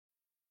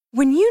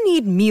When you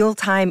need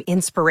mealtime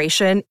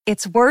inspiration,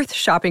 it's worth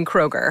shopping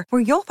Kroger,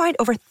 where you'll find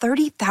over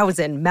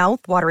 30,000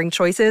 mouth-watering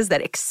choices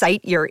that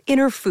excite your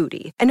inner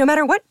foodie. And no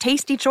matter what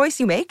tasty choice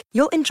you make,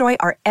 you'll enjoy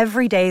our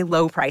everyday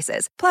low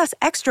prices, plus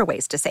extra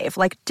ways to save,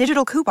 like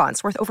digital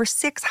coupons worth over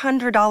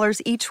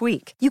 $600 each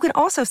week. You can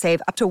also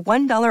save up to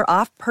 $1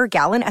 off per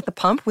gallon at the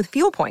pump with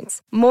fuel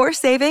points. More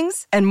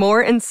savings and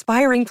more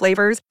inspiring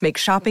flavors make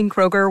shopping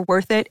Kroger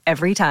worth it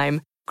every time.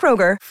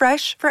 Kroger,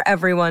 fresh for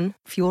everyone.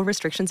 Fuel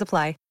restrictions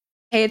apply.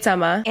 Hey, it's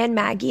Emma. And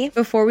Maggie.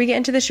 Before we get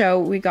into the show,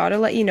 we gotta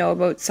let you know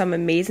about some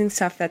amazing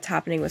stuff that's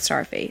happening with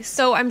Starface.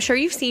 So I'm sure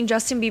you've seen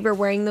Justin Bieber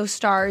wearing those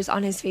stars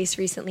on his face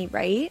recently,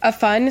 right? A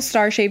fun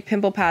star-shaped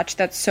pimple patch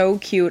that's so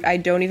cute, I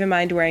don't even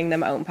mind wearing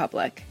them out in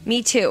public.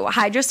 Me too.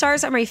 Hydro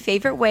Stars are my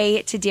favorite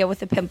way to deal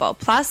with a pimple.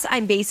 Plus,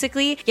 I'm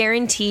basically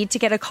guaranteed to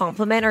get a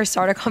compliment or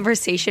start a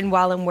conversation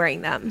while I'm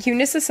wearing them.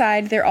 Cuteness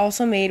aside, they're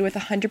also made with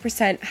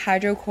 100%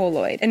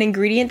 hydrocolloid, an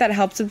ingredient that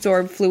helps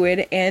absorb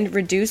fluid and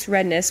reduce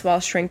redness while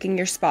shrinking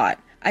your spot.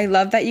 I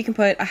love that you can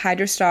put a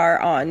Hydro Star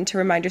on to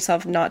remind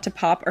yourself not to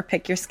pop or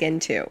pick your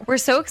skin too. We're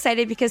so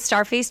excited because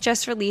Starface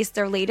just released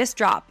their latest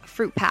drop,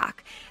 Fruit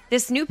Pack.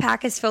 This new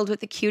pack is filled with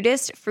the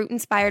cutest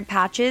fruit-inspired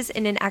patches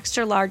in an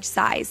extra large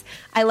size.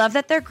 I love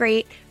that they're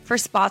great for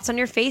spots on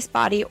your face,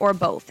 body, or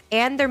both.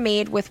 And they're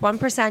made with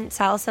 1%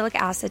 salicylic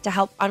acid to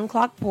help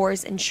unclog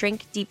pores and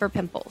shrink deeper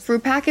pimples.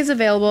 Fruit Pack is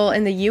available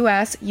in the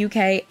US,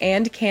 UK,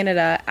 and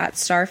Canada at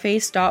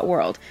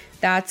starface.world.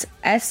 That's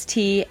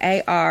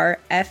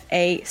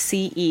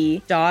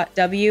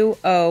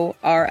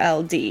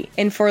STARFACE.WORLD.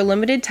 And for a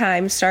limited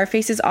time,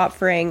 Starface is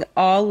offering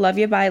all Love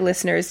Ya Bye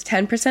listeners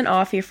 10%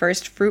 off your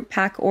first Fruit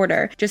Pack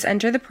order. Just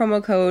enter the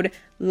promo code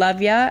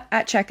LOVEYA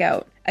at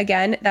checkout.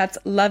 Again, that's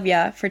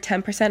LOVEYA for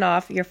 10%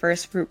 off your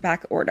first Fruit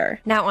Pack order.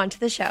 Now on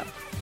to the show.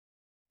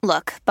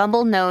 Look,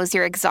 Bumble knows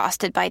you're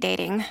exhausted by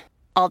dating.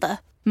 All the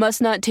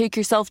must not take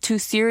yourself too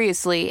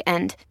seriously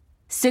and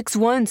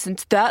 6'1"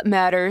 since that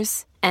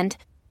matters. And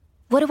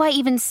what do I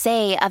even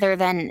say other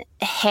than,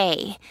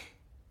 hey?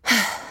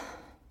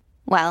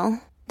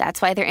 Well,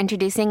 that's why they're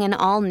introducing an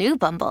all-new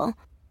Bumble,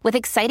 with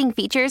exciting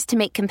features to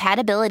make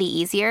compatibility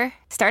easier,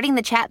 starting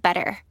the chat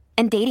better,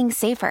 and dating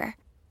safer.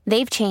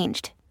 They've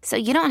changed, so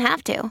you don't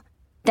have to.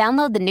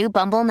 Download the new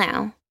Bumble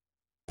now.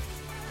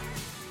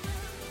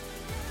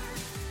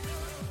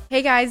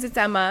 Hey guys, it's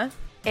Emma.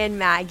 And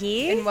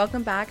Maggie. And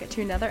welcome back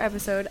to another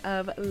episode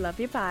of Love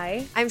Ya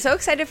Bye. I'm so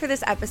excited for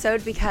this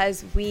episode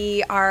because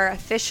we are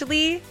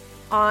officially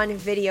on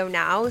video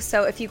now.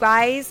 So if you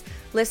guys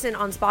listen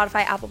on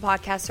Spotify, Apple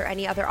Podcasts, or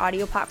any other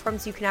audio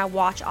platforms, you can now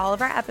watch all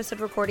of our episode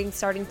recordings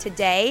starting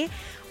today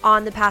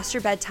on the Past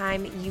Your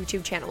Bedtime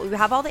YouTube channel. We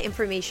have all the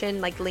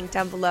information linked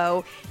down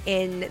below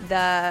in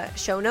the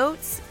show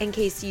notes in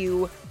case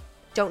you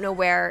don't know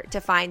where to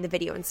find the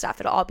video and stuff.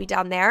 It'll all be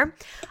down there.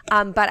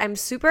 But I'm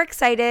super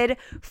excited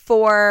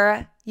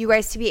for you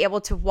guys to be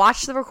able to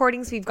watch the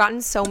recordings. We've gotten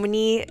so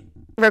many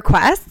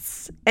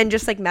requests and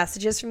just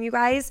messages from you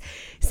guys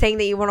saying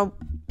that you want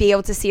to be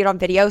able to see it on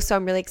video. So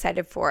I'm really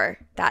excited for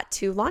that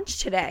to launch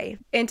today.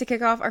 And to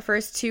kick off our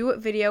first 2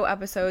 video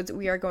episodes,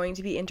 we are going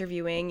to be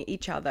interviewing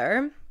each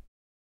other.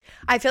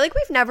 I feel like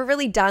we've never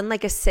really done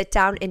a sit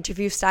down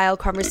interview style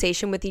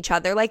conversation with each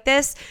other like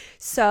this.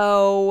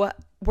 So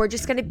we're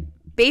just going to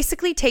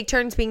basically take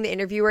turns being the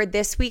interviewer.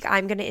 This week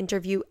I'm going to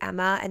interview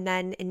Emma, and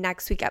then in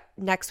next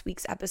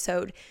week's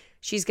episode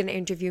she's going to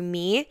interview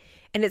me,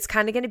 and it's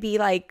kind of going to be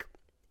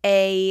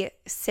a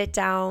sit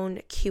down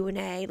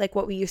Q&A like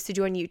what we used to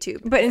do on YouTube.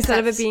 But instead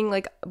of it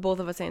being both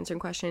of us answering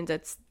questions,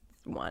 it's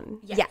one.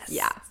 Yes.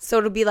 Yeah. So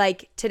it'll be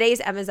today's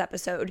Emma's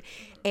episode,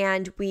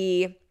 and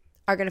we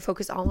are going to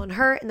focus all on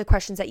her and the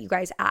questions that you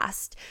guys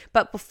asked.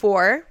 But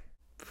before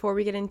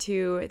we get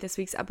into this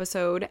week's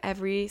episode,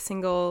 every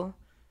single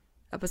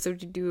episode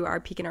to do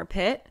our peek in our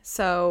pit.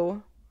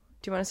 So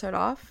do you want to start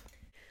off?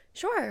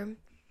 Sure.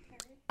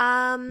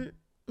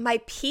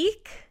 My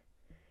peak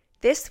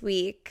this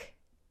week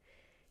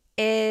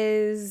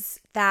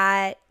is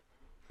that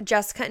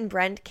Jessica and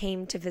Brent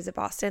came to visit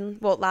Boston,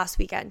 last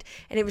weekend,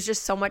 and it was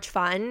just so much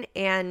fun,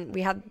 and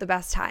we had the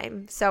best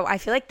time. So I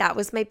feel like that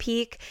was my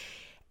peak,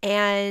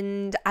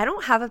 and I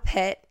don't have a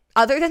pit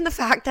other than the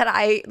fact that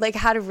I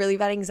had a really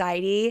bad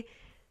anxiety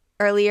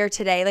earlier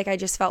today. I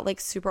just felt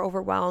super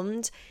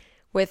overwhelmed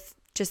with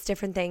just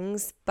different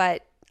things,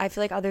 but I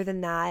feel like other than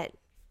that,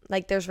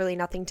 there's really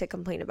nothing to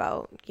complain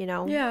about, you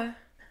know? Yeah.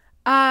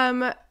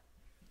 I'm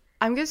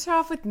gonna start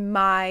off with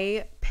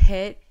my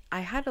pit. I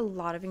had a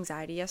lot of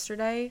anxiety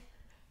yesterday.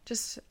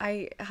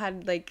 I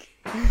had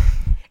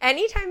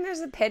Anytime there's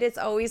a pit, it's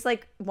always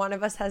one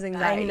of us has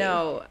anxiety. I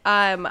know.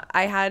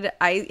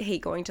 I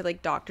hate going to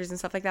doctors and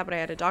stuff like that, but I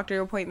had a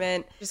doctor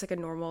appointment, just a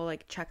normal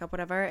checkup,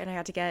 whatever, and I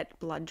had to get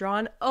blood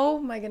drawn. Oh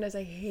my goodness,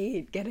 I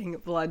hate getting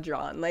blood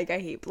drawn. I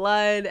hate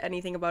blood,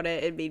 anything about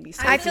it. It made me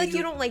so I feel like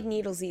you don't like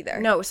needles either.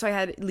 No, so I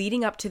had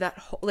leading up to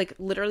that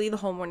literally the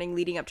whole morning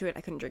leading up to it,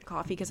 I couldn't drink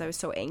coffee because I was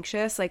so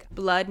anxious.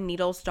 Blood,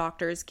 needles,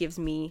 doctors gives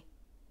me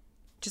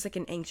just like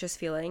an anxious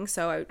feeling.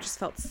 So I just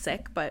felt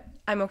sick, but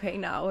I'm okay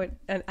now,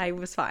 and I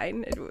was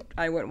fine.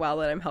 I went well,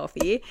 and I'm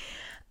healthy.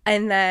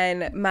 And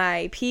then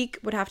my peak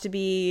would have to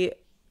be,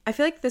 I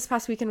feel like this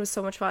past weekend was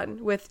so much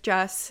fun with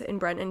Jess and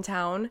Brent in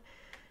town,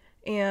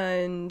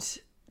 and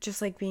just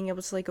like being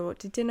able to like go out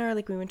to dinner.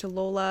 Like we went to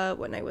Lola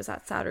when I was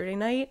at Saturday,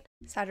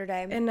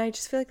 and I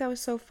just feel like that was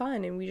so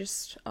fun, and we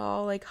just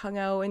all like hung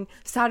out. And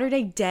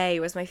Saturday day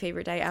was my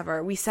favorite day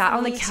ever. We sat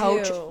on the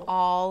couch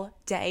all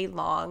day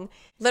long,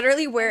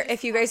 literally. Where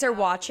if you guys are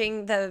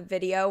watching the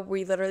video,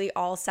 we literally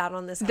all sat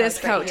on this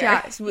couch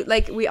yeah. So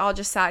like we all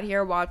just sat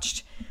here,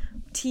 watched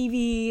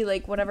TV,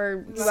 like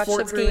whatever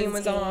sports game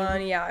was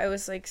on. Yeah, it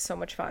was like so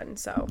much fun.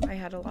 So I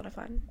had a lot of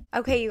fun.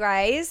 Okay, you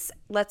guys,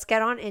 let's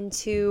get on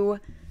into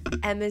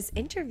Emma's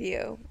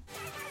interview.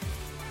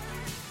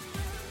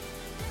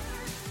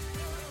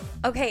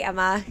 Okay,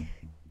 Emma,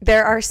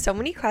 there are so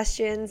many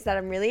questions that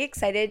I'm really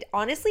excited.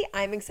 Honestly,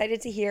 I'm excited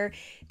to hear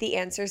the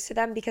answers to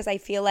them because I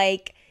feel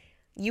like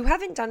you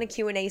haven't done a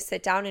Q&A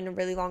sit down in a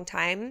really long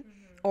time,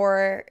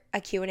 or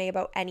a Q&A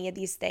about any of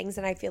these things.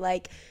 And I feel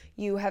like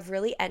you have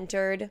really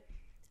entered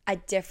a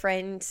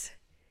different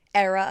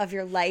era of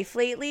your life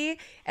lately.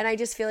 And I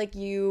just feel like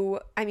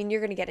you're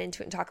going to get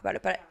into it and talk about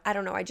it, but I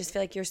don't know. I just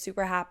feel like you're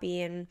super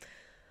happy and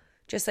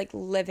just like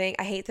living,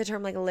 I hate the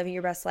term like living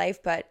your best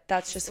life, but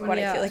that's just what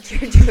I feel like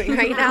you're doing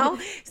right now.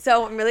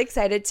 So I'm really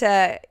excited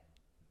to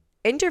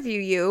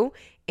interview you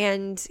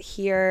and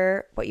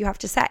hear what you have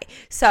to say.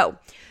 So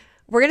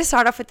we're going to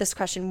start off with this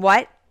question.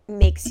 What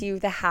makes you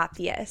the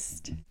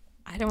happiest?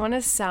 I don't want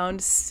to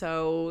sound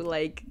so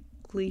like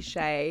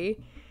cliche,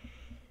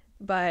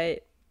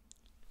 but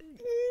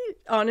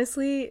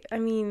honestly, I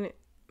mean,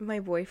 my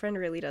boyfriend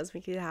really does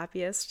make me the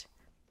happiest.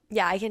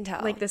 Yeah, I can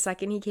tell. Like the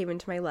second he came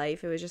into my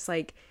life, it was just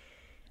like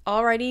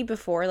already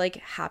before like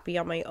happy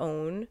on my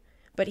own,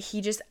 but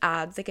he just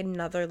adds like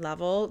another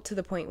level to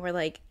the point where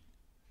like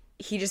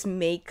he just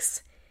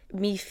makes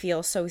me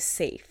feel so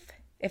safe,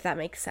 if that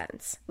makes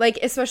sense. Like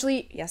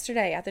especially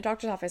yesterday at the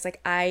doctor's office,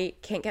 like I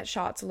can't get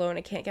shots alone,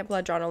 I can't get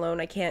blood drawn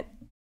alone, I can't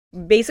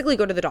basically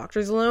go to the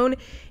doctor's alone.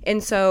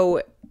 And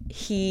so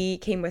he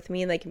came with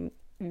me, and like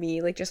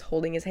me like just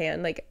holding his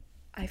hand, like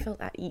I felt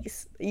at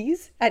ease.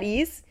 At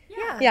ease?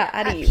 Yeah,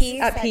 at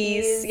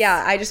peace.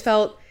 Yeah,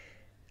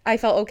 I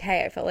felt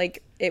okay. I felt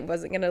like it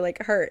wasn't gonna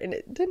like hurt, and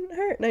it didn't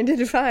hurt, and I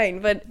did fine.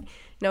 But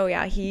no,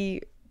 yeah,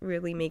 he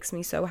really makes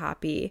me so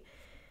happy.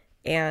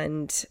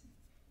 And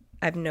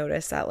I've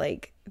noticed that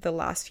like the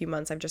last few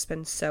months I've just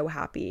been so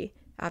happy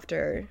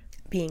after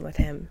being with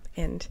him.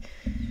 And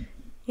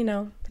you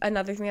know,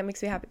 another thing that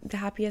makes me the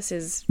happiest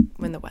is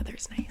when the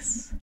weather's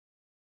nice.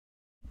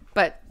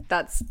 But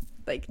that's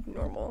like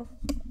normal.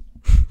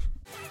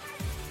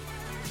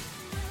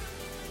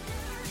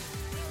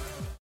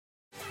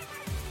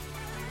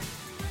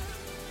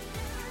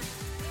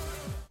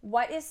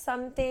 What is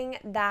something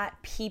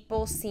that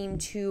people seem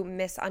to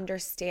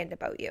misunderstand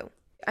about you?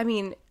 I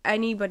mean,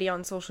 anybody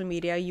on social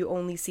media, you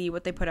only see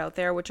what they put out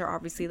there, which are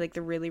obviously like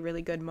the really,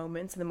 really good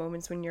moments, and the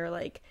moments when you're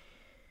like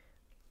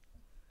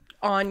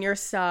on your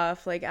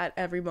stuff, like at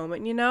every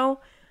moment, you know?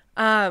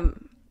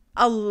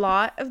 A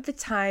lot of the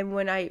time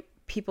when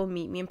people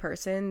meet me in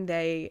person,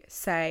 but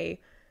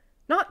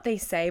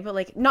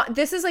like not,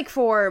 this is like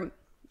for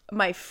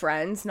my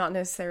friends, not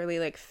necessarily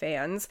like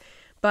fans,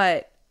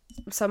 but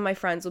some of my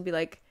friends will be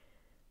like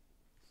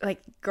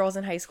girls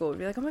in high school would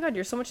be like, oh my God,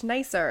 you're so much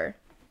nicer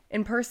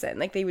in person.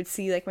 Like they would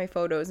see like my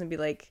photos and be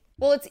like,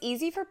 well, it's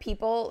easy for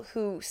people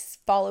who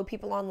follow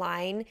people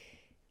online.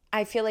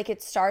 I feel like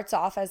it starts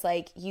off as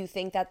like you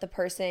think that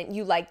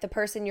you like the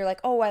person, you're like,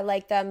 oh, I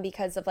like them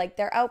because of like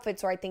their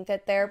outfits, or I think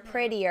that they're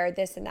pretty, or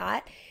this and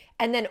that.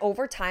 And then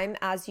over time,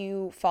 as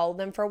you follow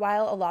them for a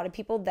while, a lot of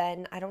people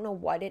then, I don't know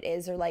what it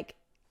is, or like,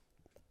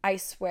 I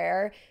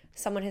swear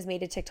someone has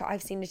made a TikTok.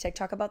 I've seen a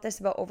TikTok about this,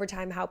 about over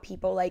time how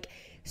people like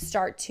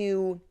start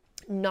to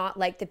not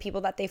like the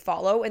people that they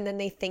follow, and then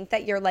they think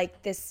that you're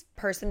like this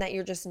person that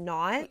you're just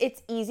not.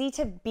 It's easy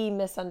to be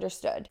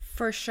misunderstood.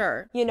 For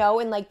sure. You know,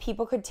 and like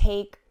people could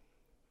take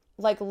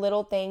like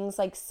little things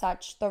like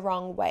such the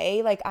wrong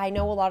way. Like I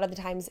know a lot of the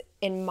times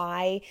in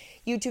my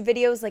YouTube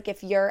videos, like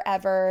if you're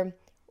ever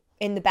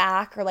in the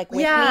back or like with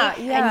me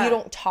and you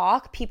don't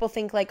talk, people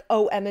think like,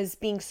 oh, Emma's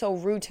being so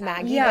rude to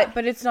Maggie. Yeah,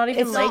 but it's not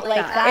even like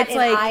that. It's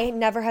like I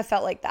never have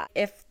felt like that.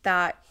 If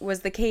that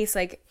was the case,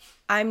 like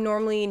I'm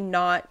normally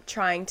not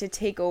trying to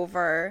take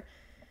over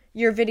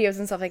your videos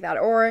and stuff like that.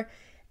 Or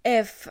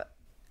if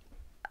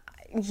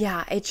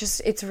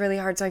it's really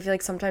hard. So I feel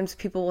like sometimes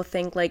people will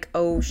think like,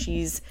 oh,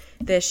 she's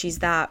this, she's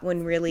that,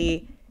 when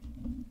really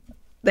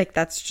like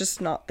that's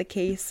just not the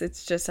case.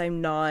 It's just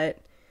I'm not,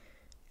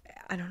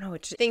 I don't know.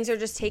 It's just, things are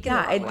just taken the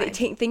wrong way.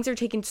 Things are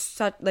taken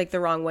such like the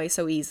wrong way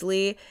so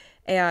easily,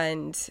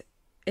 and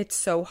it's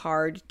so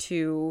hard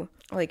to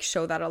like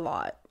show that a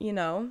lot, you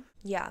know?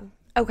 Yeah.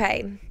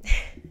 Okay.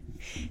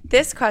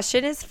 This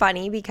question is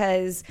funny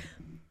because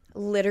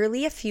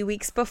literally a few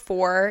weeks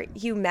before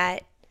you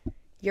met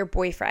your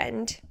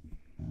boyfriend,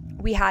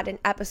 we had an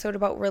episode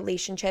about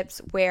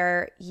relationships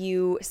where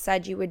you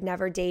said you would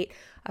never date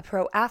a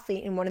pro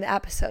athlete in one of the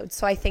episodes.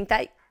 So I think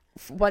that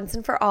once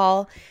and for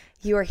all,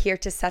 you are here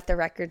to set the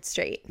record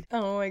straight.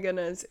 Oh my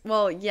goodness.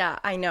 Well, yeah,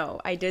 I know.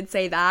 I did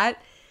say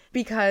that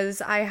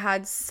because I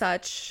had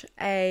such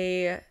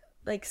a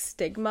like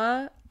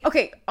stigma.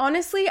 Okay,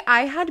 honestly,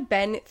 I had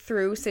been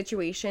through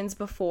situations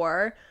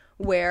before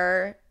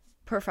where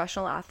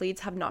professional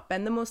athletes have not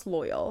been the most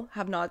loyal,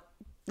 have not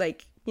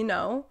like, you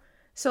know.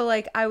 So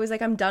like I was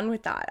like, I'm done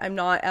with that. I'm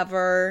not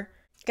ever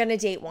gonna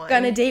date one.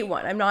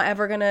 I'm not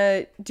ever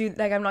gonna do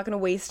like, I'm not gonna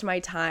waste my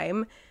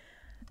time.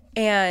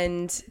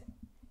 And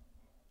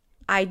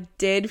I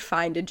did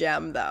find a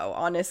gem though.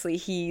 Honestly,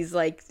 he's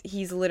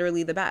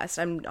literally the best.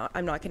 I'm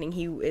not kidding.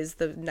 He is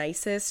the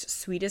nicest,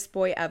 sweetest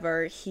boy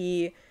ever.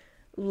 He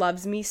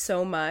loves me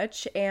so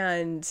much,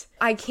 and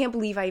I can't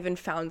believe I even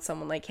found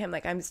someone like him.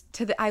 Like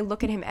I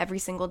look at him every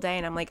single day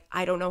and I'm like,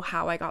 I don't know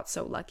how I got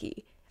so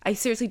lucky. I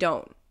seriously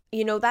don't.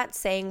 You know that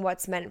saying,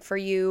 what's meant for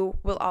you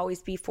will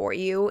always be for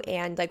you,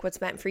 and like what's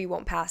meant for you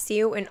won't pass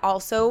you. And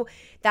also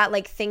that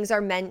like things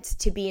are meant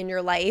to be in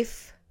your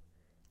life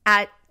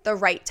at the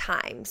right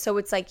time. So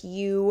it's like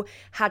you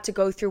had to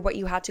go through what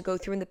you had to go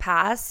through in the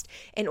past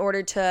in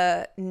order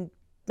to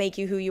make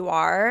you who you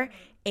are.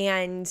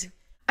 And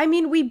I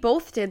mean, we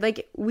both did.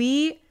 Like,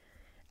 we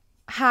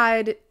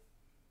had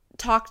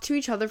talked to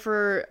each other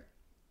for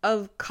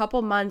a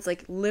couple months,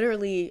 like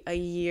literally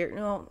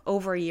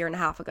over a year and a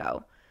half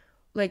ago,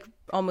 like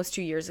almost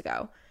 2 years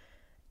ago.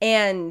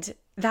 And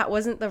that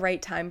wasn't the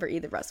right time for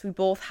either of us. We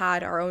both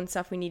had our own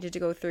stuff we needed to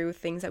go through,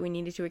 things that we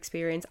needed to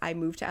experience. I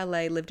moved to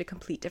LA, lived a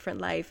complete different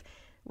life.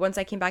 Once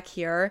I came back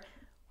here,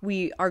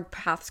 our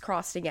paths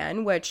crossed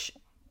again, which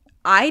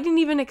I didn't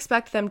even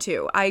expect them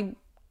to. I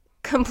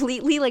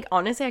completely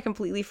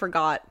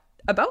forgot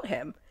about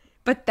him.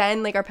 But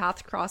then like our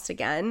paths crossed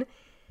again,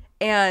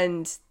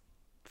 and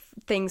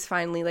things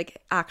finally like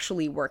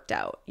actually worked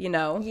out, you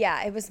know?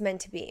 Yeah, it was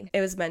meant to be.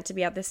 It was meant to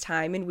be at this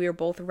time, and we were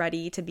both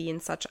ready to be in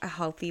such a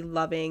healthy,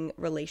 loving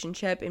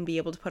relationship and be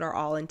able to put our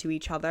all into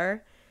each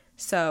other.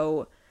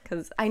 So,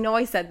 because I know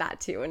I said that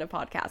too in a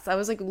podcast. I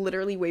was like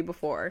literally way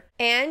before.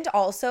 And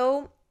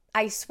also,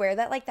 I swear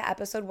that like the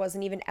episode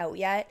wasn't even out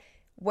yet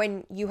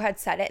when you had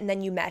said it, and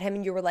then you met him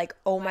and you were like,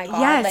 oh my God,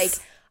 yes. like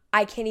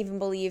I can't even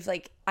believe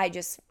like I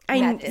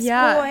met this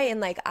boy, and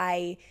like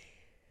I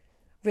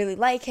really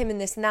like him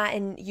and this and that.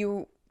 And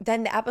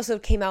then the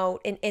episode came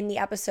out, and in the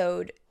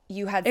episode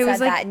you had said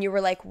that, and you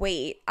were like,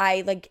 wait,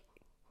 I like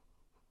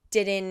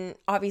didn't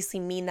obviously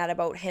mean that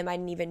about him. I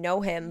didn't even know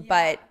him,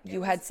 but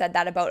you had said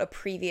that about a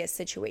previous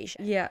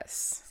situation.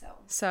 Yes.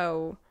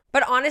 So.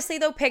 But honestly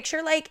though,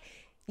 picture like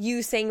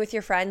you saying with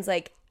your friends,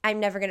 like, I'm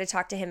never going to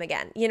talk to him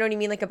again. You know what I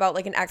mean? Like about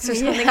like an ex or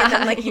something, and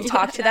then like you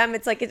talk to them.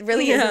 It's like, it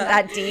really isn't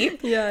that deep.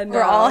 Yeah, no.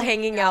 We're all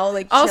hanging out,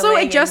 like also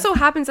it just so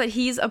happens that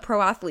he's a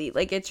pro athlete.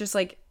 Like it's just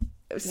like,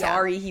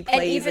 sorry, he plays,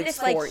 and even if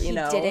sport, like he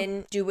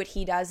didn't do what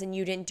he does and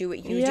you didn't do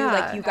what you do,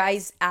 like you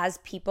guys as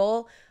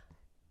people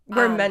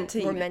we're meant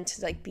to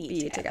like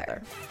be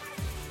together.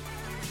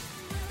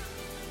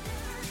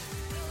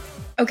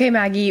 Okay,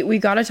 Maggie, we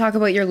got to talk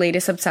about your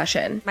latest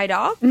obsession. My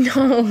dog?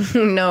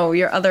 No,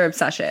 your other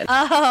obsession.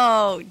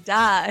 Oh,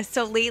 duh.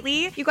 So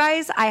lately, you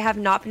guys, I have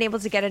not been able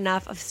to get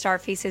enough of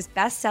Starface's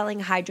best-selling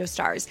Hydro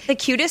Stars, the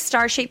cutest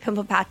star-shaped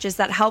pimple patches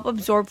that help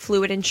absorb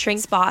fluid and shrink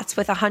spots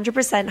with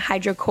 100%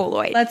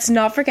 hydrocolloid. Let's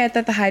not forget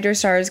that the Hydro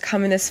Stars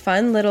come in this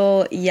fun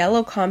little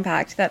yellow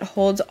compact that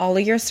holds all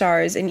of your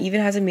stars and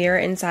even has a mirror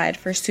inside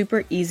for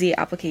super easy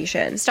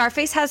application.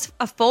 Starface has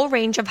a full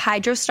range of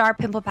Hydro Star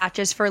pimple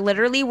patches for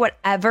literally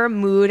whatever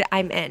mood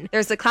I'm in.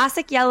 There's the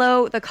classic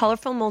yellow, the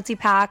colorful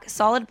multi-pack,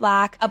 solid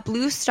black, a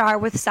blue star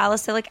with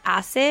salicylic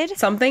acid.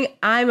 Something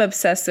I'm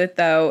obsessed with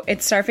though,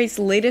 it's Starface's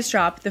latest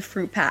drop, the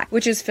fruit pack,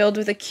 which is filled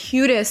with the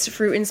cutest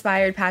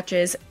fruit-inspired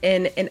patches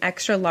in an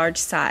extra large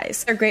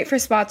size. They're great for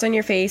spots on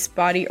your face,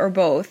 body, or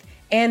both.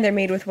 And they're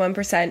made with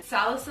 1%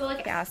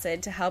 salicylic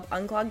acid to help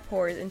unclog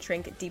pores and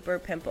shrink deeper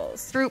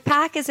pimples. Fruit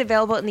Pack is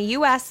available in the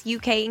US,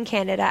 UK, and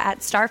Canada at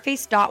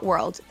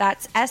starface.world.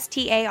 That's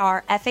STARFACE.WORLD.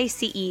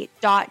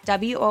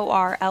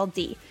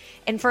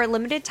 And for a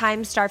limited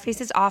time, Starface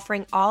is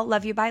offering all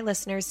Love You Buy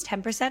listeners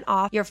 10%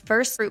 off your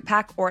first Fruit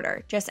Pack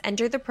order. Just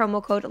enter the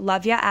promo code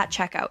LOVEYA at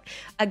checkout.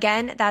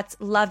 Again, that's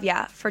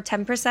LOVEYA for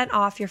 10%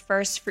 off your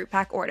first Fruit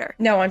Pack order.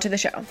 Now on to the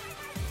show.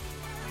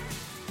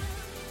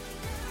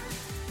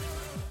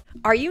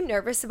 Are you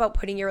nervous about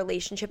putting your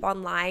relationship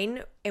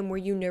online, and were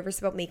you nervous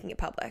about making it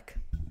public?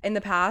 In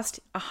the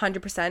past,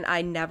 100%,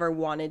 I never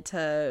wanted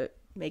to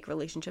make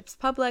relationships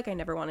public. I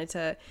never wanted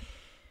to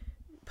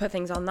put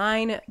things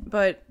online.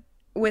 But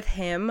with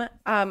him,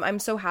 I'm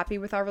so happy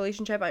with our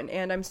relationship,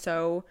 and I'm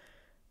so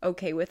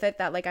okay with it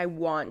that like I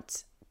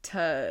want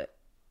to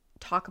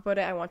talk about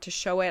it. I want to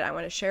show it. I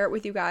want to share it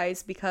with you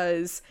guys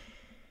because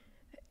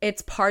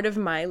it's part of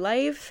my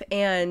life,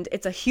 and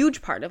it's a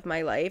huge part of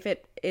my life.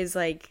 It is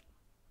like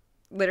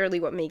literally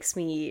what makes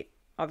me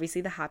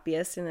obviously the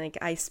happiest, and like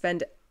I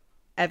spend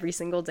every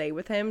single day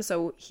with him,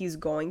 so he's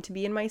going to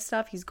be in my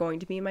stuff, he's going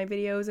to be in my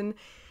videos and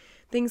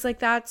things like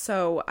that.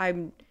 So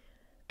I'm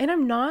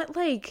not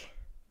like,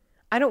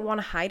 I don't want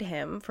to hide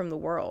him from the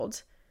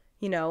world,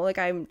 you know, like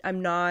I'm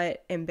not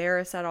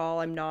embarrassed at all.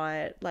 I'm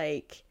not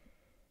like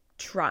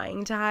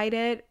trying to hide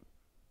it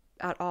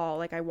at all.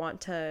 Like I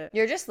want to.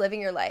 You're just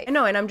living your life. I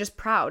know, and I'm just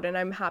proud and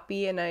I'm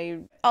happy, and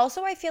I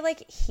feel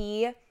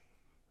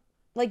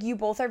like you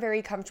both are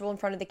very comfortable in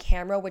front of the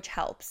camera, which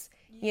helps.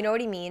 You know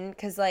what I mean?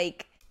 Because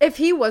like, if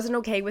he wasn't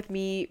okay with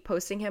me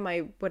posting him,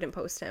 I wouldn't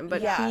post him.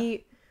 But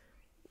he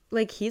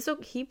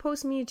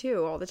posts me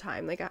too all the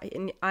time.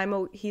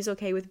 Like he's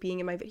okay with being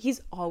in my.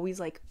 He's always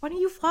like, why don't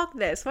you vlog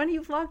this? Why don't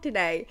you vlog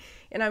today?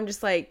 And I'm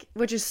just like,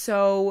 which is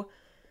so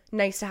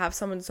nice to have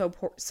someone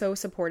so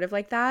supportive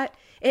like that.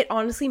 It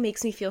honestly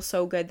makes me feel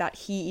so good that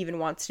he even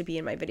wants to be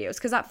in my videos.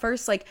 Because at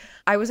first, like,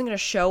 I wasn't gonna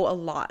show a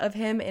lot of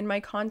him in my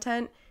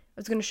content. I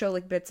was gonna show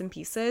like bits and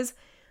pieces,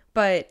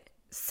 but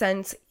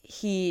since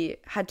he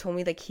had told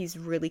me like he's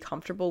really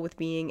comfortable with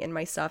being in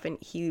my stuff and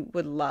he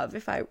would love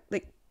if I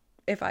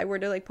were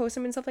to like post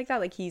him and stuff like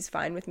that, like he's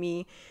fine with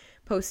me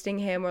posting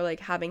him or like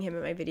having him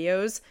in my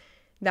videos,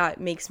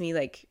 that makes me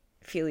like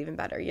feel even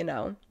better, you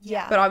know?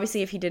 Yeah. But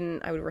obviously if he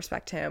didn't, I would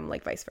respect him,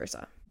 like vice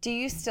versa. Do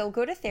you still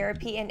go to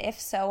therapy? And if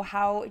so,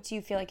 how do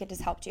you feel like it has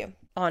helped you?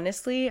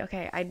 Honestly,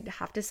 okay, I'd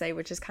have to say,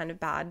 which is kind of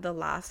bad, the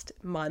last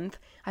month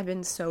I've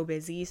been so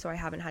busy, so I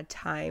haven't had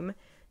time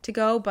to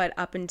go. But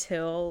up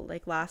until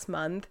like last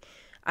month,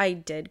 I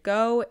did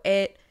go.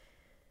 It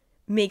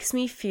makes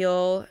me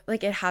feel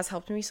like it has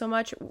helped me so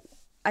much.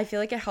 I feel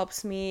like it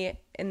helps me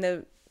in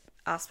the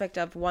aspect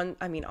of one,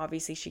 I mean,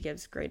 obviously she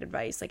gives great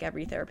advice. Like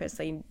every therapist,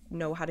 they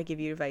know how to give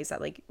you advice that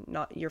like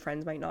not your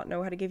friends might not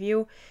know how to give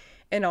you.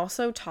 And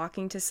also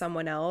talking to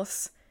someone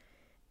else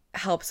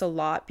helps a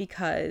lot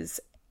because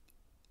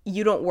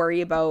you don't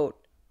worry about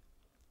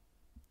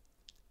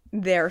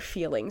their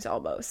feelings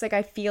almost. Like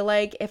I feel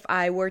like if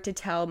I were to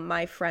tell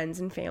my friends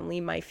and family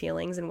my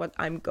feelings and what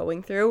I'm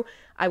going through,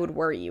 I would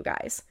worry you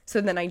guys.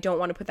 So then I don't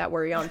want to put that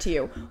worry onto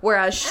you.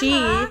 Whereas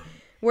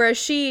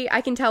she,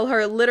 I can tell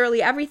her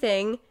literally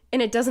everything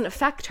and it doesn't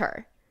affect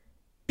her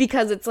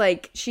because it's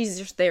like she's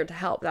just there to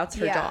help. That's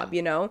her job,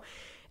 you know?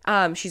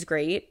 She's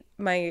great.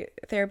 My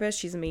therapist,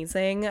 she's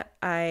amazing.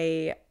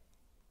 I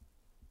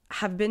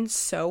have been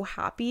so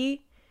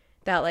happy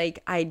that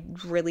like I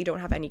really don't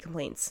have any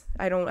complaints.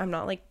 I'm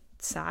not like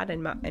sad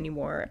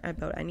anymore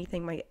about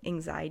anything. My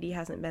anxiety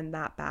hasn't been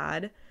that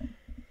bad.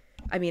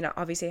 I mean,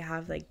 obviously I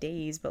have like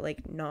days, but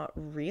like not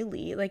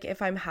really. Like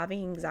if I'm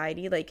having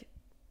anxiety, like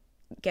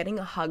getting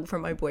a hug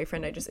from my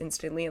boyfriend, I just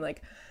instantly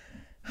like,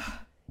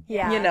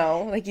 you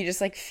know, like you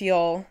just like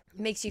feel,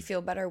 makes you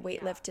feel better,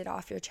 weight lifted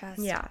off your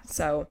chest. Yeah.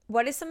 So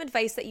what is some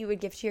advice that you would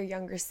give to your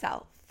younger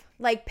self?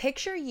 Like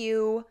picture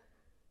you,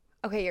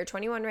 okay, you're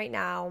 21 right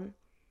now.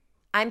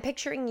 I'm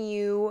picturing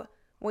you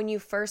when you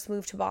first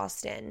moved to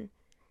Boston,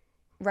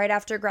 right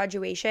after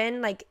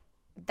graduation, like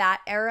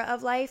that era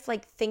of life.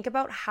 Like think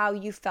about how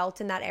you felt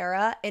in that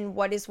era and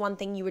what is one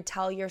thing you would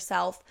tell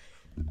yourself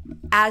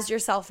as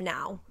yourself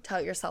now,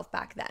 tell yourself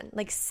back then.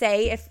 Like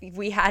say if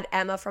we had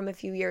Emma from a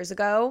few years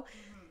ago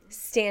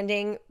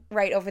standing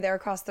right over there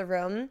across the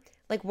room,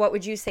 like what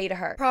would you say to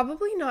her?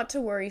 Probably not to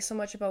worry so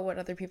much about what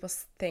other people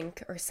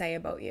think or say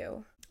about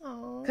you.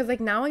 Oh. Because like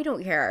now I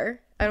don't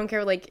care. I don't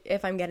care like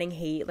if I'm getting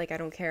hate. Like I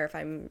don't care if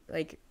I'm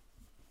like,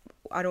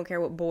 I don't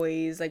care what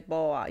boys like,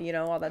 blah, you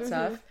know, all that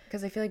stuff.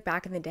 Because I feel like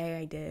back in the day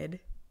I did.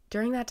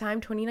 During that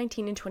time,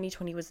 2019 and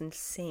 2020 was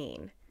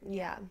insane.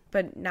 Yeah.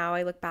 But now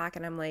I look back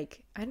and I'm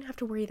like, I didn't have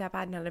to worry that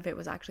bad. None of it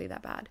was actually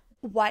that bad.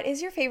 What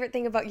is your favorite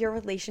thing about your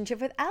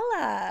relationship with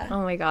Ella?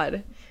 Oh my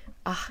God.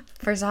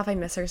 First off, I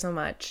miss her so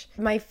much.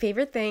 My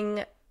favorite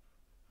thing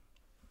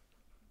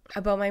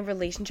about my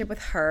relationship with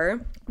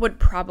her would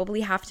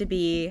probably have to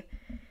be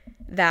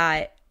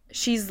that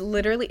she's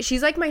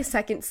like my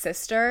second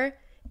sister,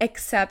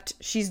 except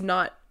she's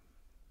not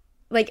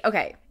like,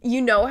 okay,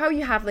 you know how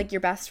you have like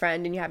your best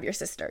friend and you have your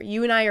sister.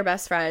 You and I are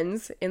best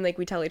friends and like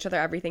we tell each other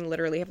everything,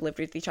 literally have lived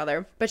with each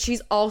other. But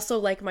she's also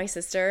like my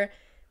sister,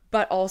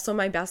 but also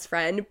my best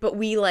friend. But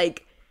we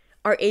like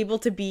are able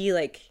to be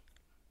like,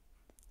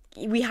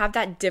 we have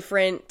that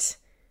different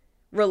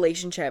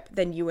relationship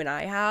than you and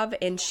I have.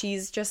 And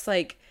she's just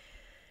like,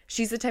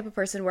 she's the type of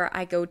person where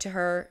I go to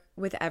her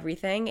with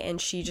everything and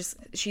she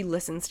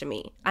listens to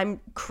me.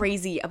 I'm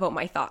crazy about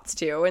my thoughts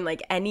too. And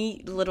like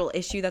any little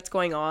issue that's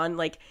going on,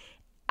 like,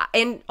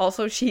 and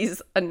also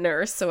she's a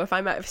nurse. So if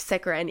I'm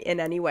sick or in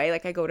any way,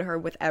 like I go to her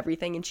with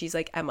everything and she's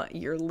like, Emma,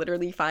 you're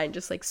literally fine.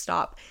 Just like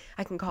stop.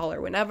 I can call her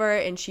whenever.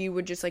 And she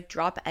would just like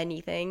drop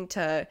anything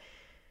to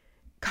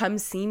come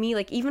see me.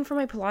 Like even for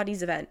my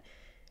Pilates event,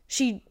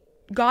 she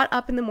got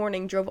up in the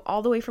morning, drove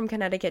all the way from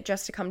Connecticut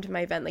just to come to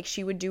my event. Like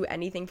she would do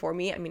anything for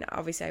me. I mean,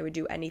 obviously I would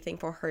do anything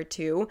for her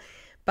too,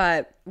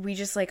 but we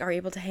just like are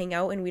able to hang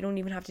out and we don't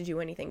even have to do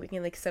anything. We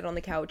can like sit on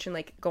the couch and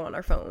like go on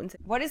our phones.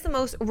 What is the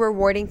most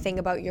rewarding thing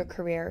about your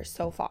career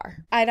so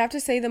far? I'd have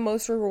to say the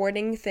most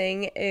rewarding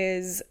thing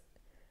is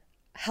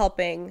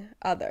helping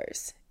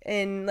others.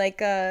 And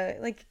like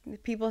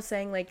people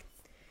saying like,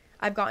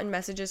 I've gotten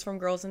messages from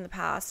girls in the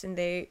past and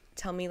they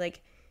tell me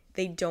like,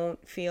 they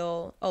don't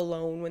feel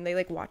alone when they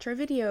like watch our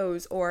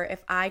videos, or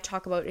if I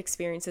talk about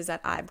experiences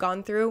that I've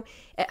gone through,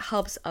 it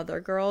helps other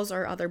girls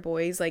or other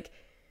boys like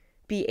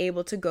be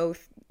able to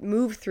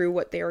move through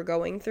what they are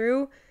going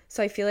through.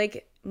 So I feel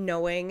like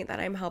knowing that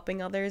I'm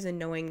helping others and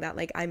knowing that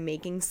like I'm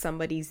making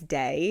somebody's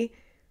day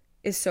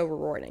is so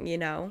rewarding, you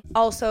know?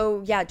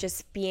 Also, yeah,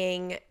 just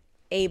being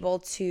able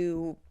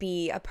to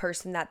be a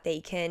person that they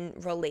can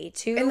relate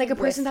to. And like a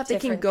person that they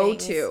can go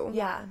to.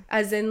 Yeah.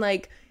 As in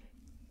like,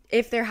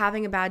 if they're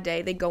having a bad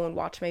day, they go and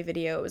watch my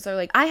videos. Or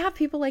like, I have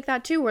people like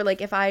that too, where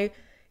like if I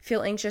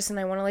feel anxious and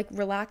I want to like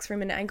relax for a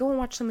minute, I go and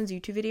watch someone's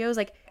YouTube videos.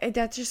 Like,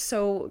 that's just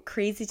so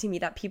crazy to me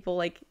that people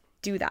like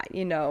do that,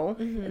 you know?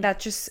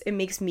 That just, it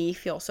makes me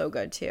feel so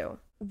good too.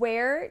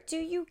 Where do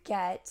you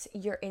get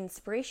your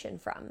inspiration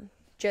from?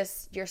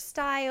 Just your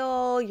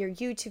style, your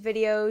YouTube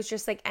videos,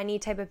 just like any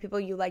type of people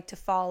you like to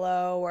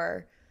follow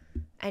or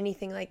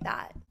anything like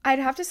that? I'd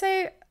have to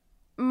say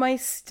my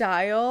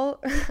style,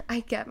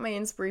 I get my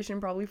inspiration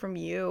probably from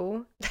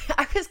you.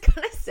 I was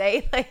gonna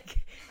say, like,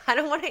 I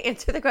don't want to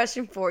answer the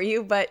question for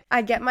you, but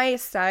I get my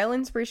style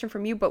inspiration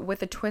from you, but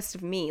with a twist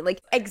of me.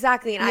 Like,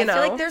 exactly. And I know?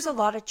 feel like there's a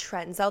lot of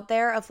trends out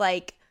there of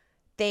like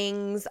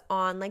things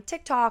on like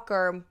TikTok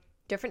or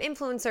different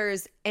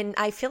influencers, and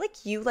I feel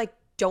like you like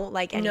don't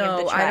like any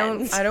of the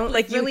trends. I don't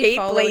like really you hate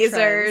follow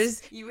blazers.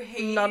 Trends. You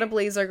hate. I'm not a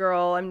blazer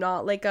girl. I'm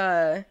not like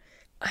I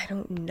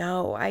don't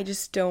know. I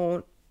just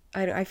don't.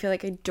 I feel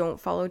like I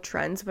don't follow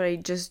trends, but I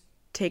just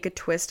take a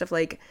twist of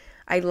like,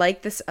 I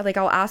like this, like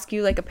I'll ask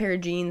you like a pair of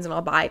jeans and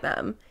I'll buy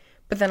them,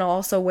 but then I'll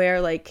also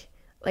wear like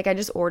I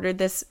just ordered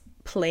this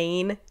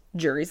plain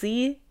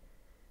jersey,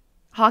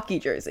 hockey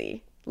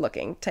jersey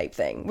looking type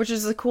thing, which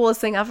is the coolest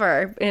thing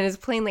ever, and it's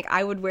plain. Like,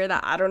 I would wear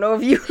that. I don't know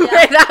if you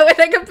wear that with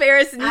like a pair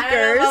of sneakers. I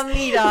don't know about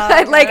me,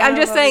 dog. Like, I'm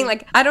just saying,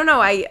 like, I don't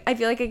know, I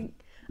feel like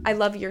I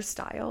love your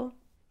style.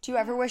 Do you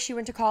ever wish you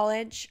went to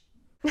college?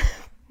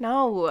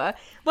 No.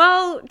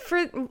 Well,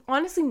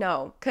 honestly,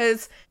 no.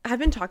 Because I've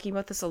been talking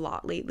about this a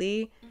lot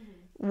lately,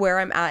 where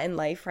I'm at in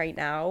life right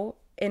now.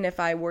 And if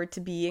I were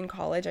to be in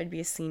college, I'd be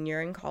a senior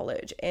in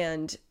college.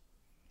 And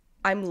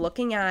I'm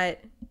looking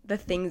at the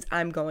things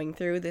I'm going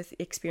through, the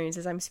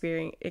experiences I'm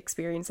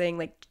experiencing,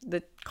 like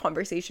the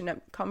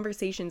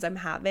conversations I'm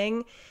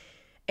having.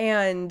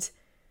 And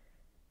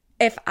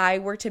if I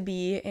were to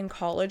be in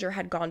college or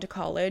had gone to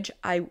college,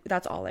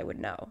 that's all I would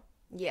know.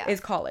 Yeah. Is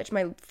college,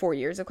 my 4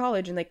 years of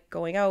college, and like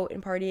going out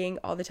and partying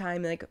all the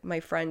time, like my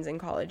friends in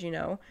college, you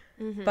know.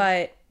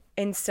 But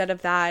instead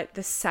of that,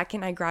 the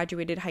second I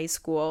graduated high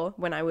school,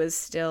 when I was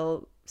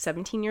still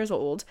 17 years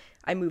old,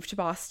 I moved to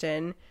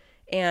Boston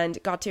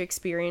and got to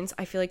experience,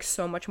 I feel like,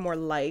 so much more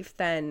life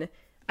than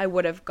I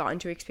would have gotten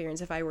to experience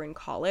if I were in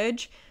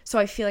college. So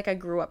I feel like I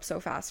grew up so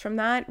fast from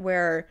that,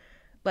 where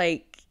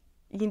like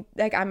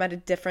I'm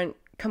at a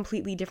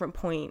completely different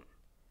point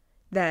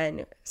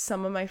than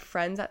some of my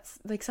friends. That's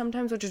like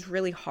sometimes, which is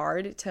really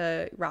hard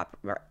to wrap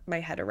my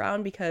head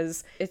around,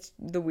 because it's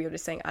the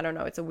weirdest thing. I don't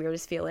know, it's the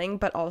weirdest feeling.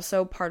 But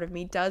also part of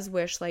me does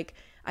wish like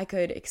I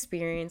could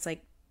experience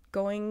like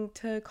going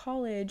to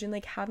college and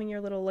like having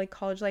your little like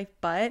college life.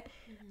 But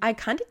I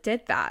kind of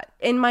did that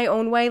in my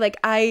own way. Like,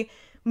 I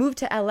moved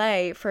to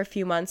LA for a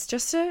few months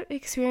just to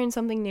experience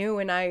something new,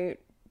 and I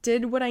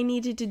did what I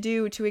needed to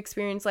do to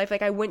experience life.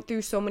 Like, I went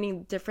through so many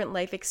different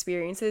life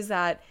experiences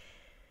that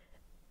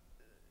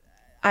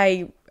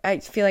I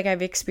feel like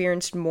I've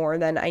experienced more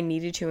than I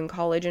needed to in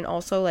college. And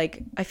also,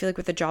 like, I feel like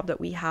with the job that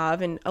we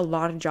have and a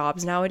lot of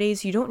jobs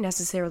nowadays, you don't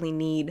necessarily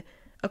need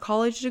a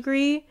college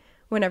degree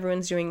when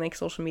everyone's doing like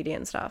social media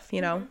and stuff,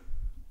 you know?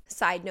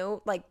 Side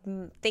note, like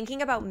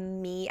thinking about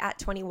me at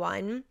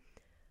 21,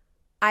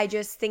 I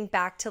just think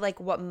back to like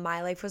what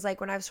my life was like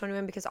when I was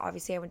 21, because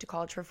obviously I went to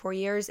college for 4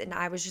 years and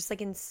I was just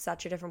like in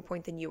such a different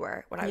point than you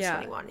were when I was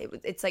 21.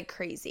 It's like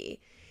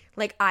crazy.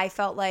 Like, I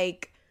felt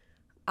like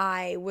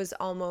I was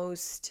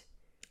almost,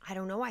 I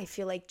don't know, I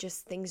feel like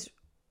just things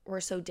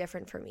were so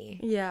different for me.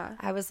 Yeah.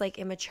 I was like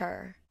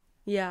immature.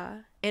 Yeah.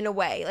 In a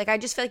way. Like, I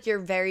just feel like you're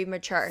very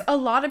mature. A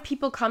lot of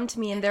people come to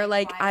me and they're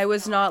like, I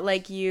was not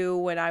like you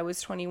when I was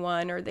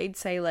 21, or they'd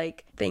say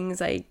like things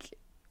like,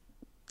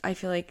 I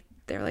feel like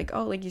they're like,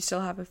 oh, like you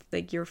still have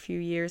like your few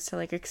years to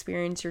like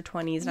experience your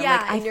 20s. And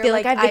yeah, I'm like, I feel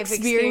like I've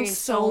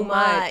experienced so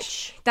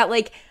much that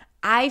like,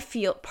 I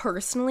feel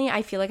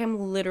like I'm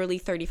literally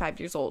 35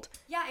 years old.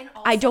 Yeah, and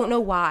also, I don't know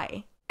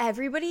why.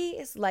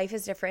 Everybody's life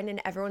is different and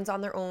everyone's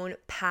on their own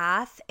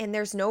path, and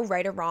there's no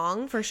right or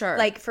wrong. For sure.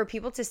 Like, for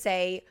people to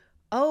say,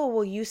 oh,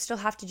 well, you still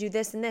have to do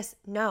this and this.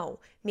 No,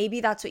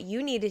 maybe that's what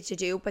you needed to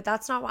do, but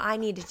that's not what I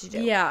needed to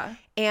do. Yeah.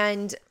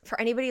 And for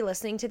anybody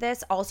listening to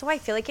this, also, I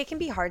feel like it can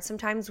be hard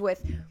sometimes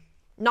with,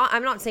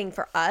 I'm not saying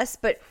for us,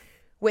 but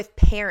with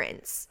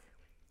parents.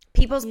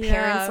 People's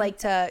parents like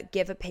to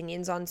give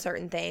opinions on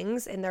certain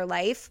things in their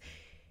life.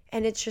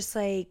 And it's just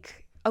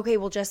like, okay,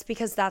 well, just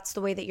because that's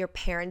the way that your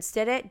parents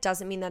did it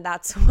doesn't mean that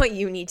that's what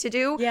you need to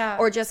do. Yeah.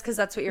 Or just because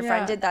that's what your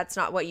friend did, that's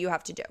not what you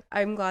have to do.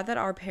 I'm glad that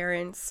our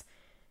parents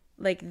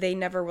like they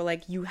never were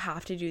like, you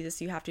have to do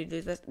this, you have to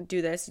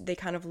do this. They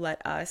kind of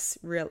let us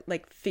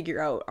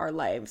figure out our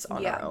lives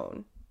on our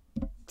own.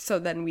 So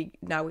then we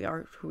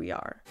are who we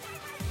are.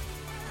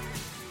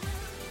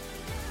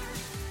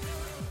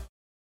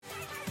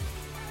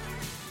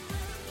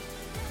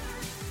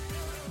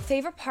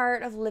 Favorite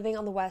part of living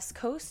on the West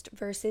Coast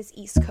versus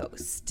East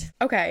Coast?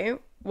 Okay,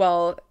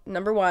 well,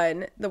 number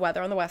one, the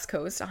weather on the West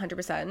Coast,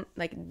 100%,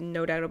 like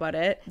no doubt about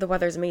it. The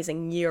weather is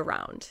amazing year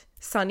round.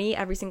 Sunny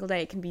every single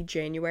day. It can be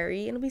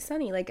January and it'll be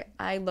sunny. Like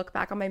I look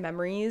back on my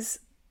memories.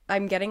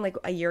 I'm getting like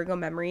a year ago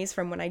memories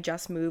from when I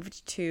just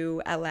moved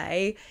to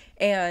LA,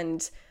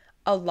 and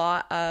a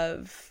lot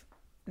of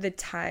the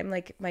time,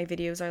 like my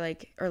videos are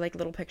like, or like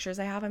little pictures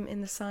I have, I'm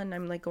in the sun,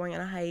 I'm like going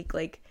on a hike,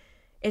 like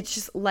it's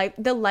just like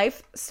the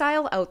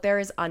lifestyle out there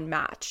is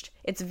unmatched.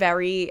 It's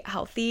very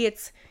healthy.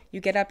 It's you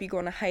get up, you go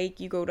on a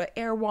hike, you go to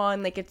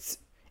Erewhon. Like it's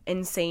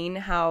insane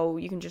how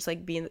you can just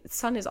like be in the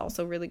sun is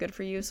also really good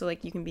for you. So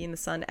like you can be in the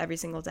sun every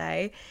single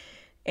day.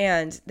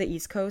 And the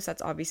East Coast,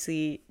 that's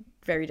obviously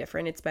very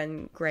different. It's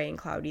been gray and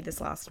cloudy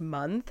this last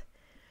month.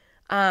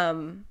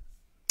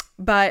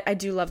 But I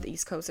do love the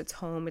East Coast. It's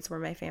home. It's where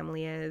my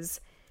family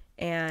is.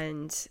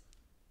 And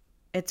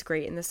it's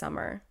great in the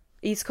summer.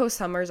 East Coast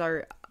summers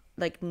are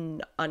like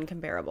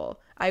uncomparable.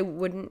 I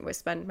wouldn't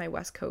spend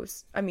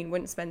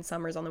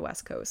summers on the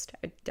West Coast.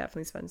 I'd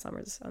definitely spend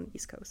summers on the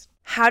East Coast.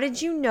 How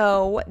did you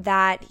know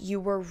that you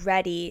were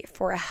ready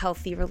for a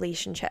healthy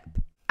relationship?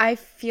 I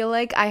feel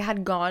like I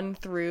had gone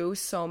through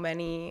so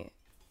many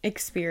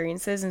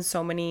experiences and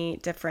so many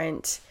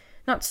different,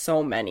 not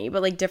so many,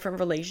 but like different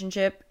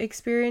relationship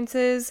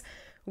experiences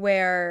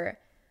where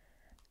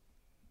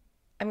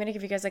I'm going to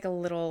give you guys like a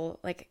little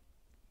like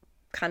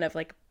kind of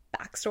like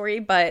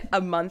backstory, but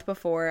a month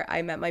before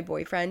I met my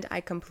boyfriend,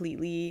 I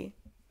completely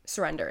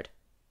surrendered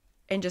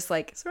and just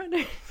like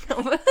surrendered. I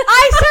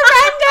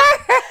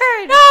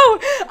surrendered. No,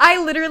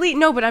 I literally,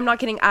 no, but I'm not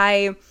kidding.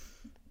 I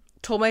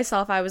told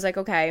myself, I was like,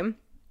 okay,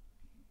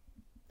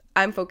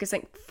 I'm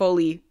focusing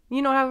fully.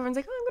 You know how everyone's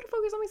like, oh, I'm going to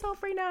focus on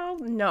myself right now.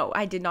 No,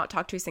 I did not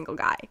talk to a single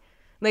guy.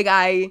 Like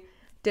I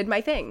did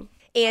my thing.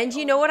 And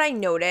you know what I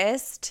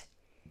noticed?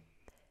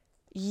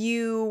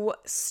 You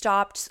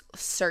stopped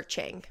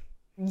searching.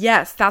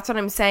 Yes, that's what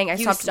I'm saying. I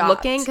stopped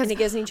looking because it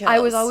gives me chills. I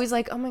was always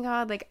like, oh my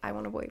God, like I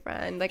want a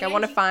boyfriend. Like I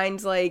want to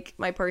find like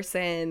my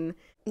person.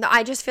 No,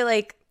 I just feel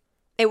like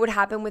it would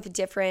happen with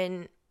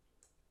different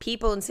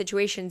people and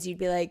situations. You'd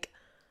be like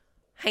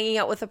hanging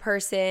out with a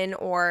person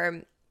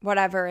or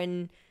whatever.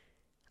 And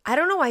I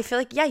don't know. I feel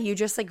like, yeah, you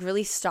just like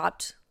really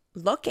stopped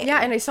looking.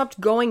 Yeah, and I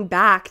stopped going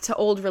back to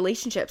old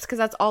relationships because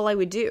that's all I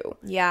would do.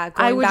 Yeah,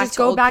 I would just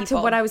go back to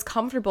what I was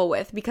comfortable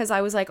with because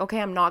I was like,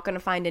 okay, I'm not going to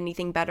find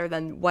anything better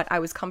than what I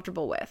was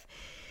comfortable with.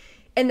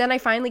 And then I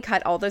finally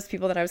cut all those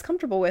people that I was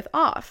comfortable with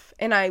off,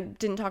 and I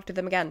didn't talk to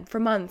them again for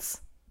months.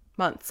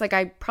 Like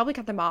I probably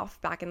cut them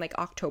off back in like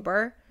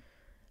October.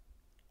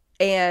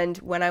 And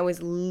when I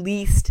was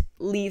least,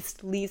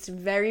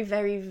 very,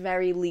 very,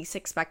 very least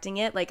expecting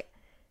it, like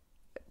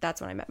that's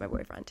when I met my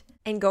boyfriend.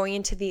 And going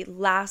into the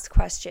last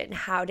question,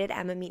 how did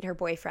Emma meet her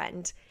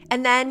boyfriend?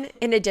 And then,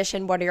 in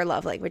addition, what are your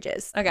love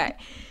languages? Okay.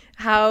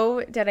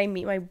 How did I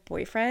meet my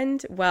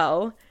boyfriend?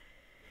 Well,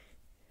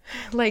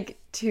 like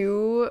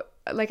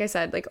I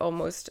said, like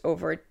almost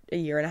over a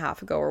year and a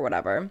half ago or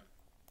whatever,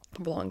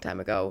 a long time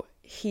ago,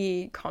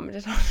 he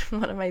commented on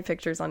one of my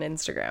pictures on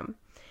Instagram.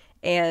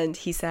 And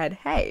he said,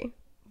 hey, ...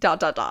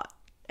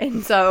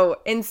 And so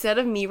instead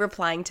of me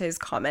replying to his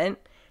comment,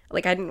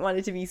 like I didn't want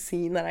it to be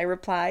seen that I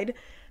replied.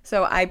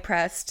 So I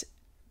pressed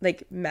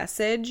like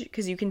message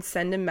because you can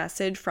send a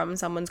message from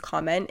someone's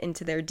comment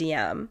into their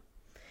DM.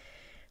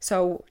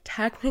 So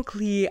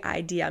technically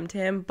I DM'd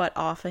him, but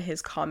off of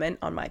his comment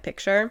on my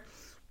picture.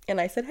 And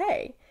I said,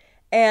 hey.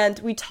 And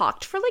we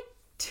talked for like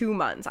 2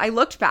 months. I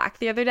looked back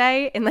the other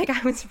day and like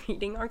I was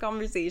reading our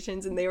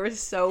conversations and they were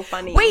so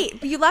funny. Wait,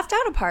 but you left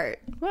out a part.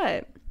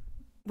 What?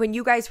 When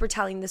you guys were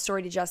telling the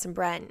story to Justin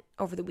Brent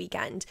over the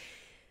weekend,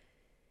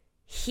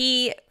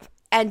 he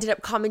ended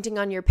up commenting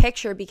on your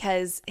picture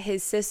because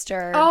his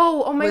sister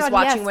was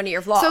watching one of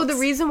your vlogs. So the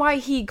reason why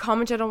he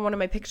commented on one of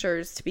my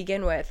pictures to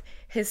begin with,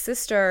 his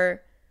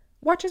sister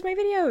watches my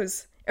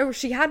videos. Or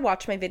she had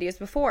watched my videos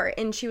before.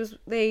 And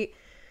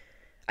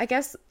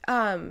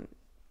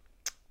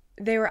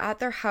they were at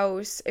their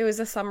house. It was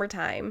the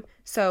summertime.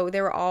 So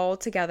they were all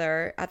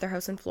together at their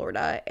house in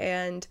Florida.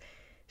 And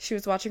she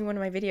was watching one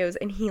of my videos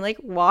and he like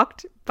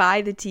walked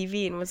by the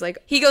TV and was like,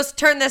 he goes,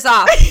 turn this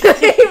off.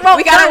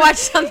 We gotta watch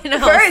something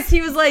else. First,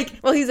 he was like,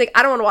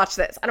 I don't want to watch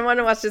this. I don't want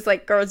to watch this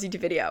like girl's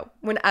YouTube video.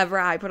 Whenever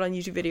I put on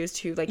YouTube videos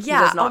too, like he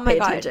does not pay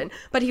attention.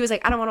 But he was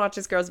like, I don't want to watch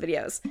this girl's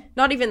videos.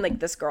 Not even like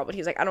this girl, but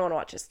he was like, I don't want to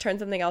watch this. Turn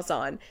something else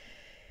on.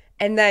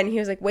 And then he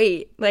was like,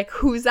 wait, like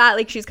who's that?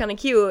 Like she's kind of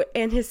cute.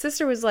 And his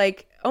sister was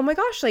like, oh my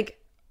gosh, like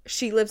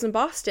she lives in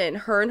Boston.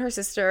 Her and her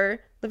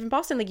sister live in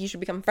Boston. Like you should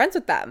become friends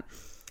with them.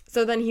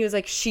 So then he was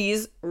like,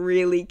 she's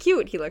really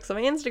cute. He looks on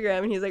my Instagram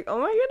and he's like, oh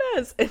my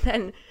goodness. And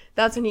then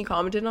that's when he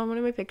commented on one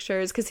of my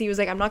pictures because he was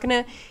like, I'm not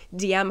going to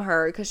DM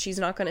her because she's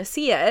not going to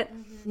see it.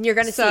 You're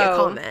going to see a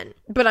comment.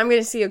 But I'm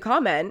going to see a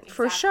comment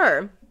for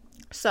sure.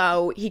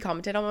 So he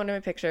commented on one of my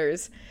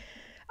pictures.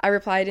 I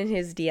replied in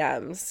his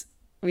DMs.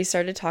 We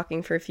started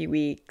talking for a few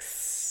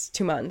weeks,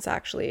 2 months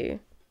actually.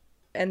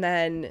 And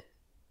then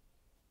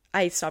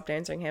I stopped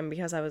answering him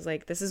because I was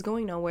like, this is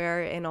going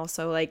nowhere. And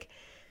also like,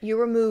 you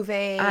were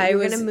moving. You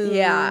were going to move.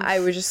 Yeah, I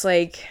was just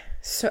like,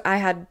 so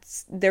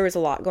there was a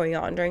lot going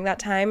on during that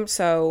time.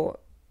 So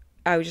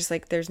I was just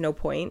like, there's no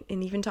point.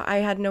 And even I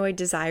had no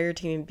desire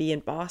to even be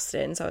in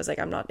Boston. So I was like,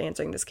 I'm not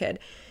answering this kid.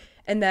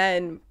 And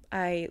then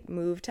I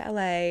moved to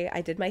LA.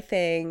 I did my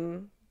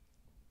thing,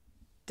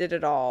 did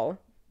it all,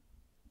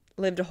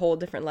 lived a whole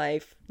different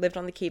life, lived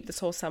on the Cape this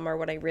whole summer,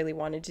 what I really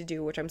wanted to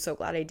do, which I'm so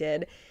glad I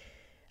did.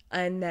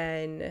 And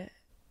then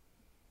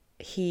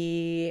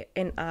he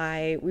and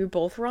I was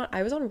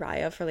on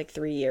Raya for like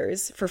 3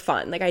 years for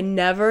fun. Like I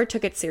never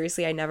took it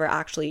seriously. I never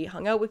actually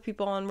hung out with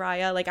people on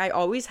Raya. Like I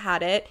always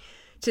had it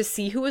to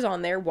see who was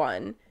on there,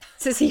 one,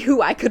 to see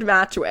who I could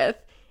match with,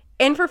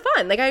 and for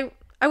fun. Like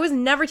I was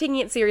never taking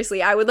it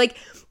seriously. I would like,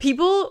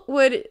 people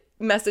would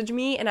message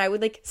me and I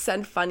would like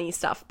send funny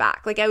stuff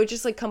back. Like I would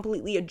just like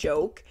completely a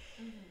joke.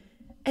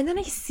 And then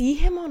I see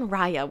him on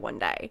Raya one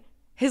day.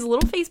 His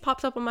little face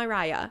pops up on my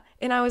Raya.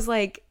 And I was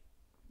like,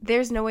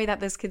 there's no way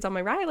that this kid's on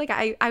my Raya. Like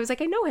I was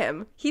like, I know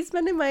him. He's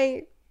been in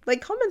my like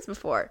comments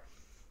before.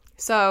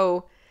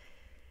 So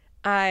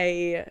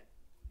I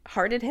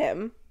hearted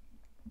him.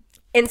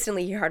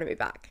 Instantly he hearted me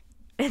back.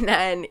 And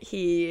then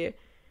he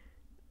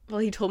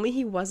told me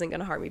he wasn't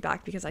going to heart me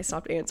back because I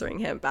stopped answering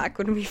him back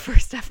when we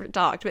first ever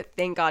talked. But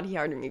thank God he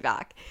hearted me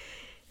back.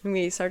 And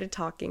we started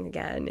talking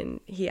again. And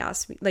he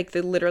asked me, like,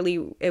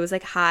 literally, it was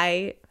like,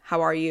 hi,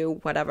 how are you?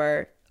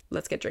 Whatever.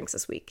 Let's get drinks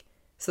this week.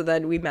 So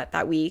then we met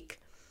that week,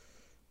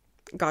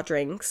 got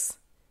drinks,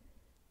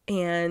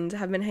 and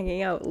have been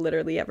hanging out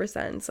literally ever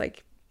since.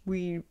 Like,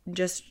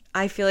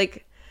 I feel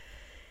like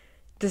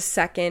the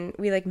second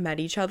we, like, met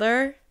each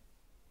other,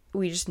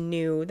 we just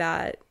knew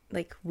that,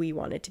 like, we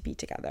wanted to be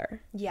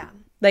together. Yeah.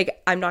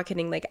 Like, I'm not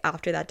kidding. Like,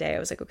 after that day, I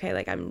was like, okay,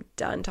 like, I'm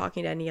done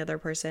talking to any other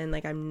person.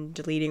 Like, I'm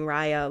deleting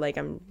Raya. Like,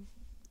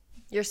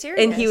 You're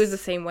serious. And he was the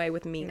same way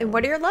with me. And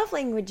what are your love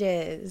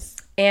languages?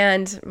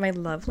 And my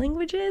love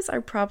languages are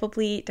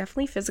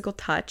definitely physical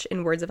touch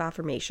and words of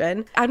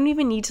affirmation. I don't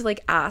even need to,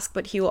 like, ask,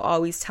 but he will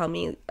always tell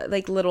me,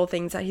 like, little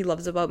things that he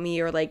loves about me,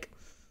 or, like,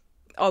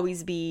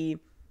 always be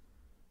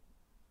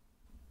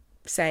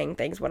saying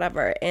things,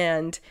 whatever.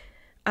 And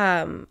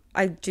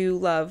I do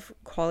love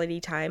quality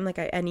time. Like,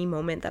 any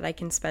moment that I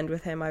can spend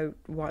with him, I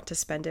want to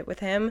spend it with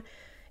him.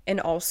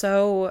 And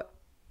also,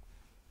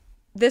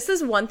 this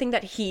is one thing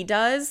that he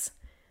does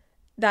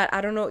that,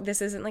 I don't know,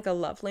 this isn't like a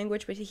love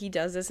language, but he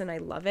does this and I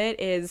love it,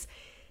 is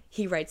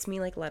he writes me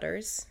like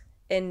letters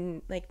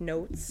and like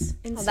notes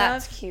and stuff.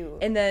 That's cute.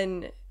 And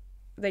then,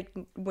 like,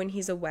 when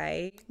he's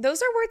away,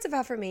 those are words of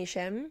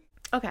affirmation.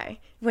 Okay.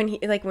 When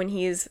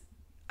he's,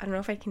 I don't know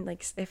if I can,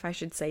 like, if I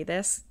should say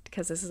this,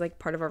 because this is like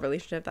part of our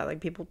relationship that, like,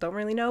 people don't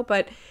really know,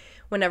 but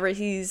whenever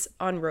he's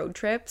on road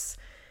trips,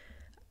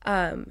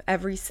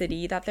 every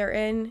city that they're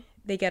in,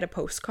 they get a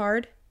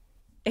postcard,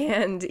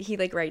 and he,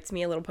 like, writes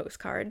me a little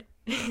postcard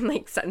and,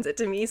 like, sends it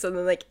to me. So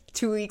then, like,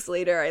 2 weeks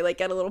later, I, like,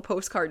 get a little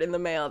postcard in the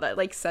mail that,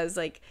 like, says,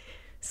 like,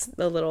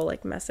 a little,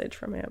 like, message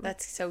from him.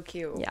 That's so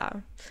cute. Yeah.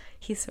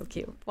 He's so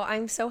cute. Well,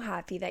 I'm so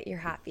happy that you're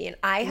happy. And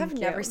I have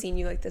never seen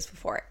you like this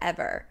before,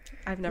 ever.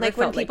 I've never like,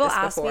 felt when people like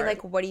this ask before. me,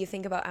 like, what do you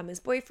think about Emma's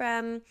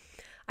boyfriend?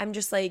 I'm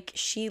just like,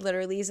 she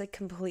literally is a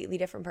completely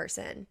different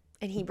person.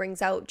 And he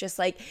brings out just,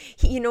 like,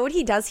 you know what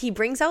he does? He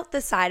brings out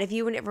the side of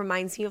you, and it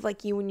reminds me of,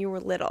 like, you when you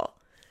were little.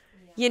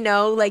 You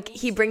know, like,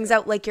 he brings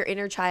out, like, your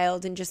inner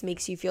child and just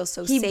makes you feel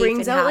so safe and happy. He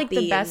brings out, like,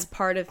 the best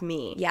part of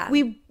me. Yeah.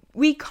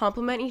 We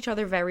complement each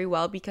other very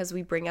well because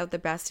we bring out the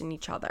best in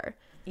each other.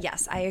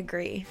 Yes, I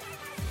agree.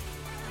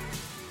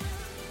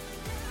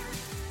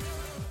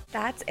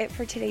 That's it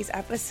for today's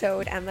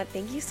episode, Emma.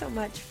 Thank you so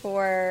much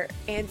for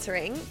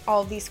answering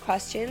all these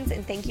questions,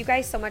 and thank you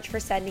guys so much for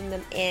sending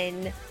them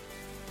in.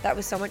 That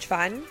was so much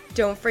fun.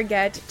 Don't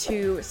forget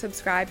to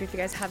subscribe if you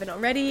guys haven't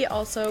already.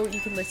 Also,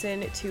 you can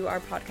listen to our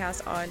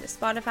podcast on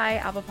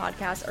Spotify, Apple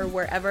Podcasts, or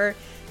wherever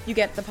you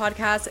get the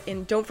podcast.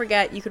 And don't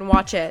forget, you can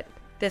watch it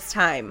this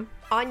time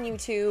on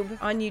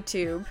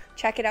YouTube.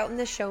 Check it out in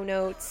the show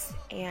notes,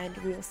 and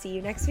we will see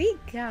you next week.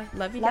 Yeah,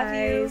 love you Love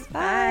guys. you.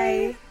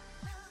 Bye.